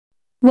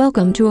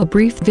Welcome to a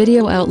brief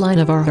video outline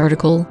of our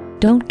article.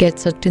 Don't get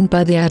sucked in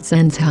by the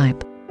AdSense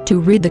hype. To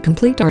read the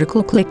complete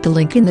article, click the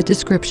link in the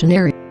description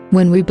area.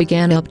 When we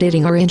began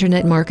updating our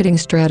internet marketing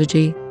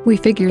strategy, we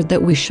figured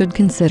that we should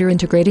consider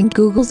integrating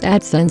Google's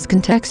AdSense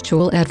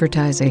contextual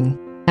advertising.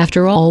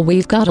 After all,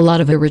 we've got a lot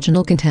of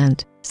original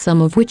content,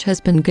 some of which has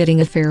been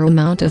getting a fair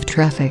amount of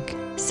traffic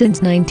since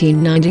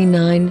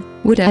 1999.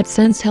 Would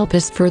AdSense help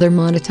us further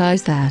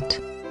monetize that?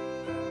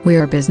 We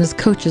are business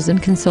coaches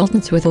and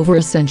consultants with over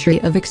a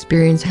century of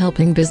experience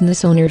helping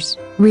business owners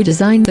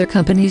redesign their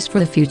companies for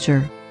the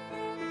future.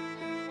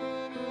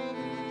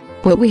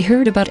 What we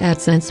heard about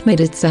AdSense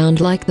made it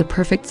sound like the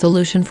perfect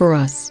solution for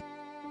us.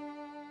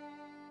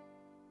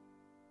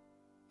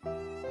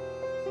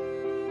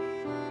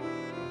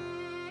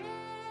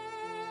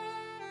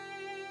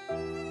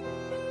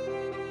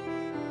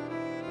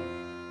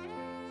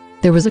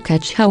 There was a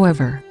catch,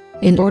 however.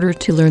 In order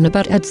to learn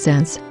about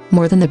AdSense,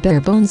 more than the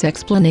bare-bones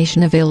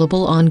explanation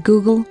available on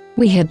Google,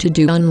 we had to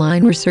do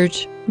online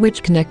research,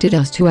 which connected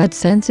us to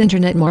AdSense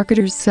internet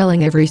marketers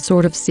selling every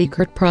sort of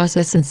secret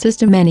process and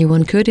system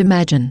anyone could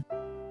imagine.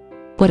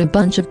 What a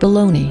bunch of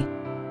baloney.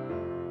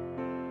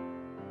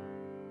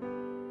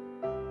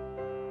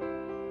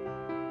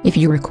 If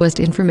you request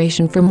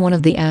information from one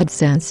of the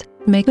AdSense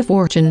make a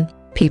fortune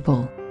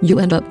people, you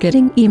end up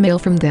getting email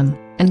from them,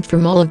 and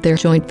from all of their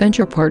joint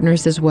venture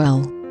partners as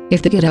well.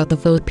 If the get out the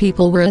vote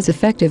people were as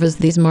effective as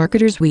these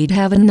marketers, we'd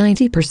have a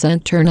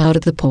 90% turnout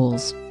at the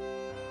polls.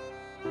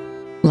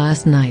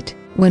 Last night,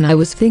 when I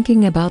was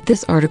thinking about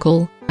this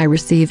article, I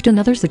received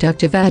another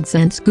seductive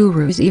AdSense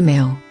guru's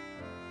email.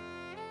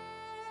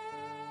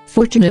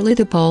 Fortunately,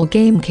 the ball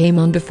game came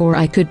on before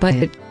I could buy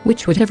it,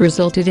 which would have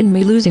resulted in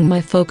me losing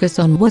my focus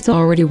on what's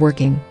already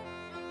working.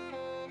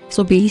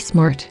 So be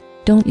smart,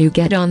 don't you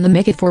get on the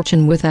make a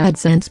fortune with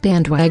AdSense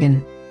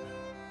bandwagon.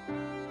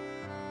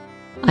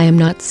 I am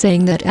not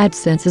saying that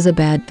AdSense is a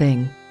bad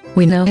thing.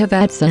 We now have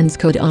AdSense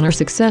code on our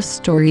success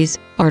stories,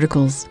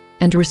 articles,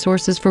 and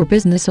resources for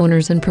business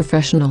owners and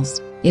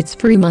professionals. It's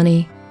free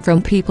money,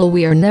 from people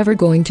we are never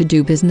going to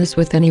do business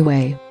with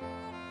anyway.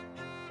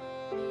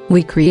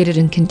 We created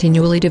and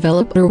continually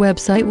develop our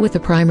website with the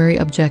primary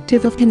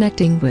objective of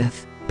connecting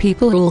with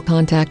people who will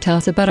contact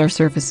us about our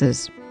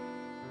services.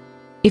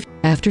 If,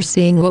 after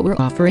seeing what we're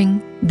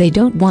offering, they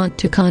don't want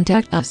to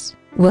contact us,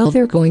 well,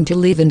 they're going to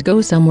leave and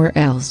go somewhere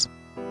else.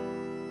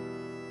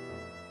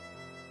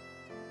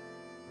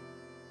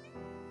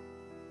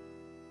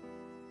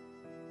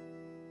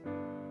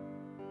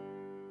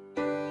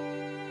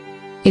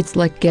 It's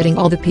like getting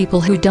all the people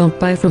who don't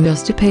buy from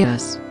us to pay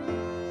us.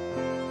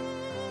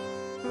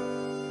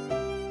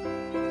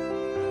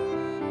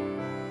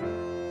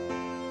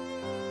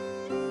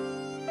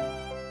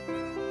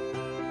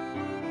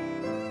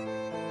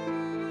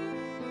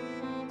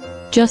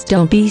 Just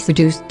don't be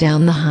seduced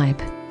down the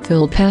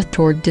hype-filled path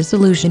toward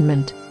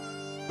disillusionment.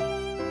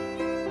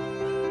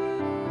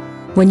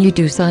 When you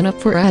do sign up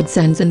for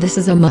AdSense, and this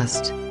is a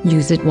must,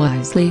 use it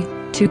wisely,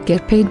 to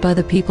get paid by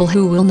the people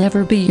who will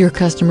never be your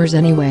customers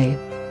anyway.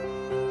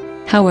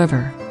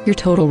 However, your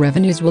total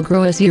revenues will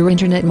grow as your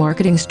internet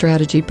marketing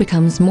strategy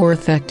becomes more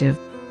effective.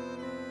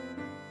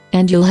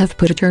 And you'll have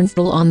put a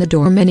turnstile on the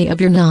door many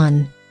of your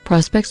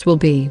non-prospects will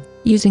be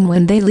using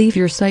when they leave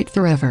your site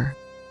forever.